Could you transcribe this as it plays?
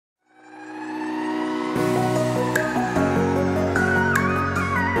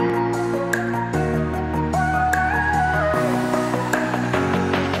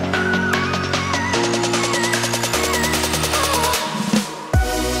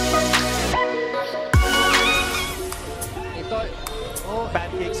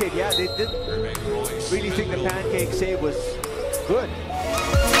they didn't really think the pancake save was good.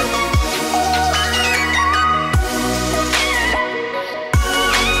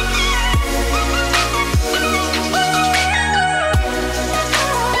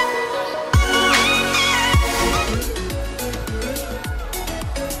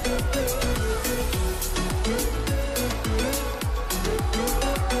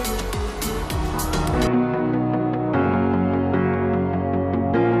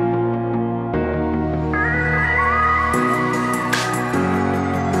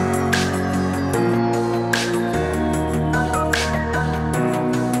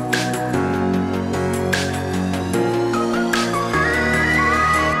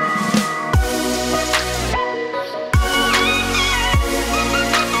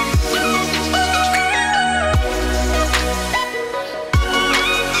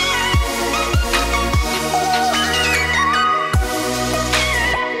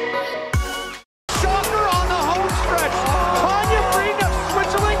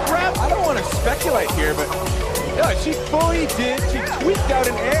 Speculate here, but yeah, she fully did. She tweaked out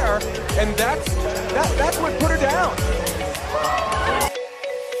an air, and that's what put her down.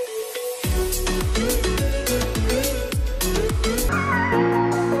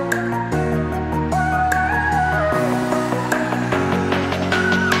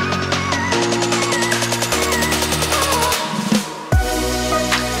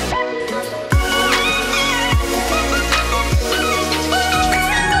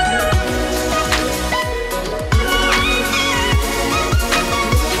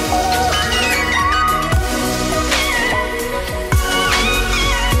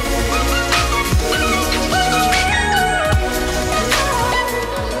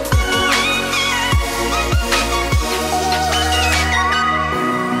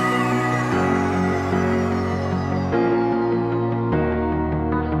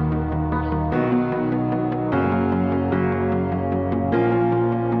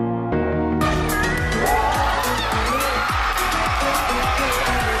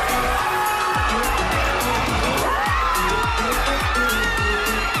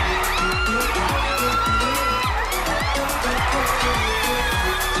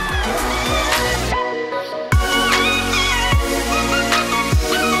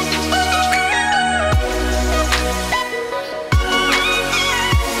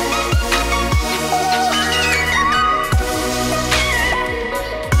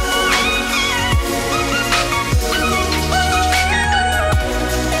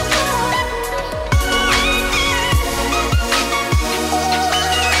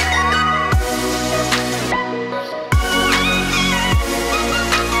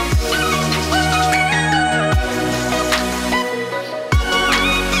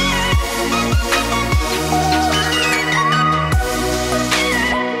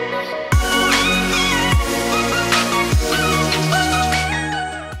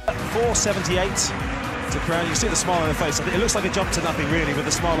 .78 to crown. You can see the smile on her face. It looks like a jump to nothing, really, with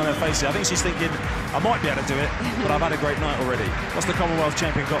the smile on her face. I think she's thinking, I might be able to do it, but I've had a great night already. What's the Commonwealth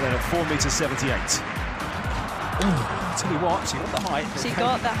champion got then at 4.78 m? I'll tell you what, she got the height. She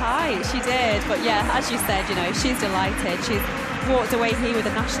got the height, she did. But yeah, as you said, you know, she's delighted. She's walked away here with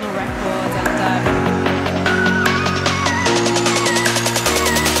a national record, and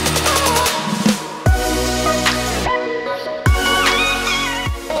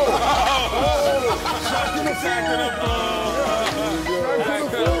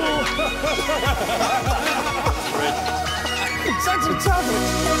Send some chocolate.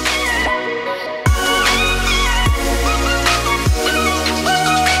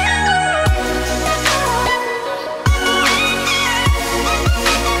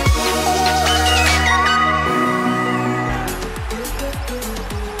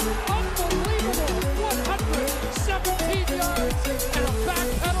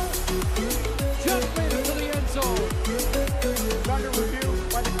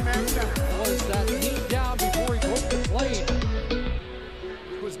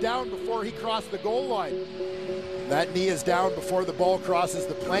 Down before he crossed the goal line. That knee is down before the ball crosses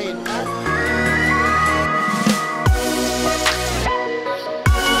the plane.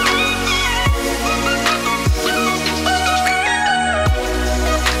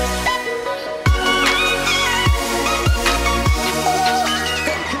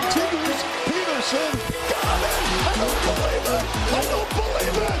 Continues. Peterson got it. I don't believe it. I don't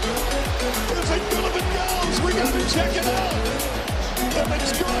believe it. Is it going to be goals? We got to check it out. And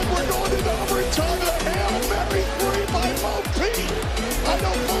it's good. We're going into overtime. A Hail Mary 3 by Mo Pete. I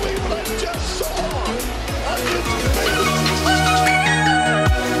don't believe what I just saw. I just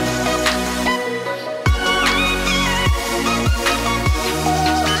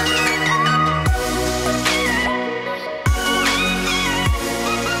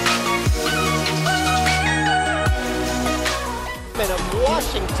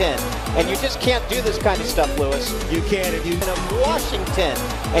Washington, and you just can't do this kind of stuff, Lewis. You can if you... Of Washington,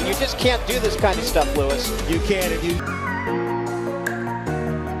 and you just can't do this kind of stuff, Lewis. You can if you...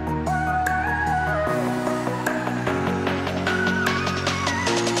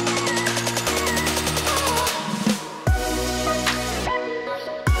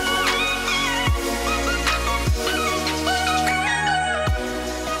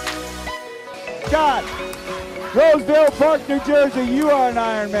 Scott, Roseville Park, New Jersey, you are an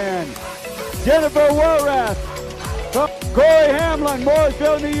Ironman. Jennifer Worath, Corey Hamlin,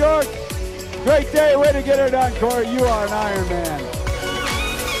 Morrisville, New York. Great day, way to get her done, Corey. You are an Ironman.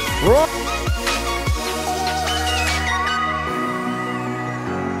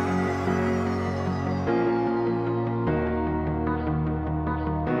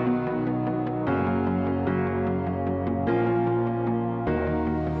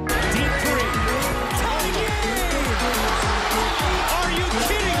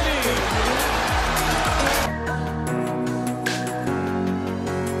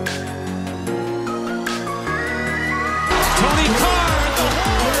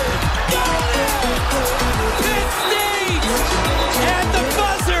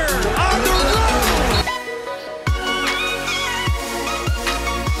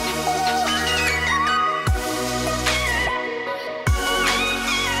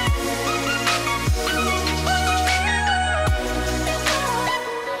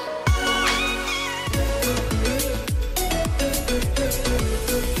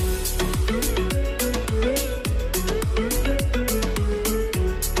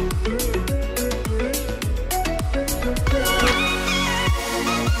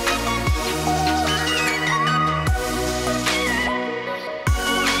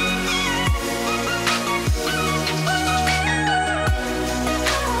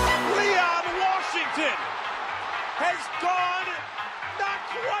 has gone not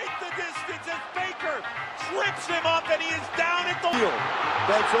quite the distance as Baker trips him up and he is down at the field.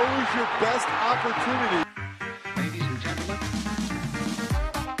 That's always your best opportunity. Ladies and gentlemen.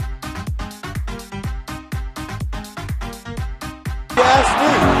 Ask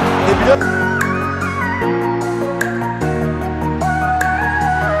me. If you don't...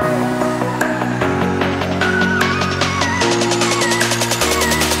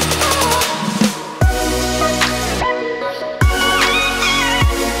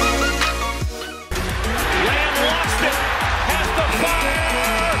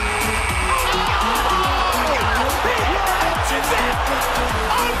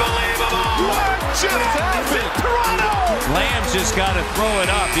 Lamb's just got to throw it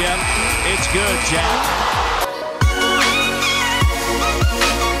up. Yep, it's good, Jack.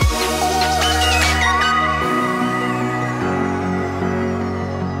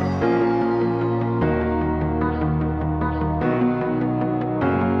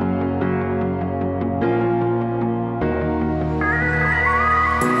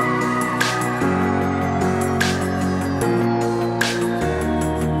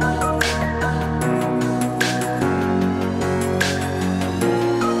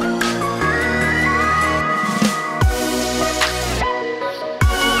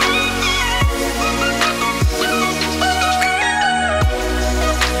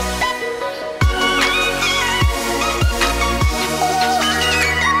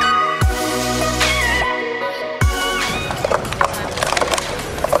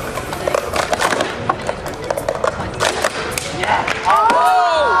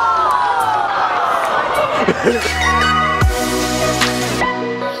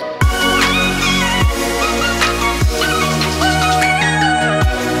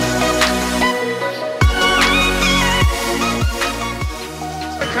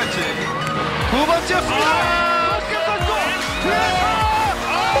 두 번째였습니다.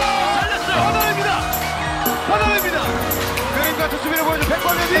 하나입니다. 그림 같은 수비를 보여준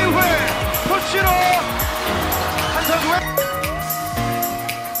백광현 이후에 푸시로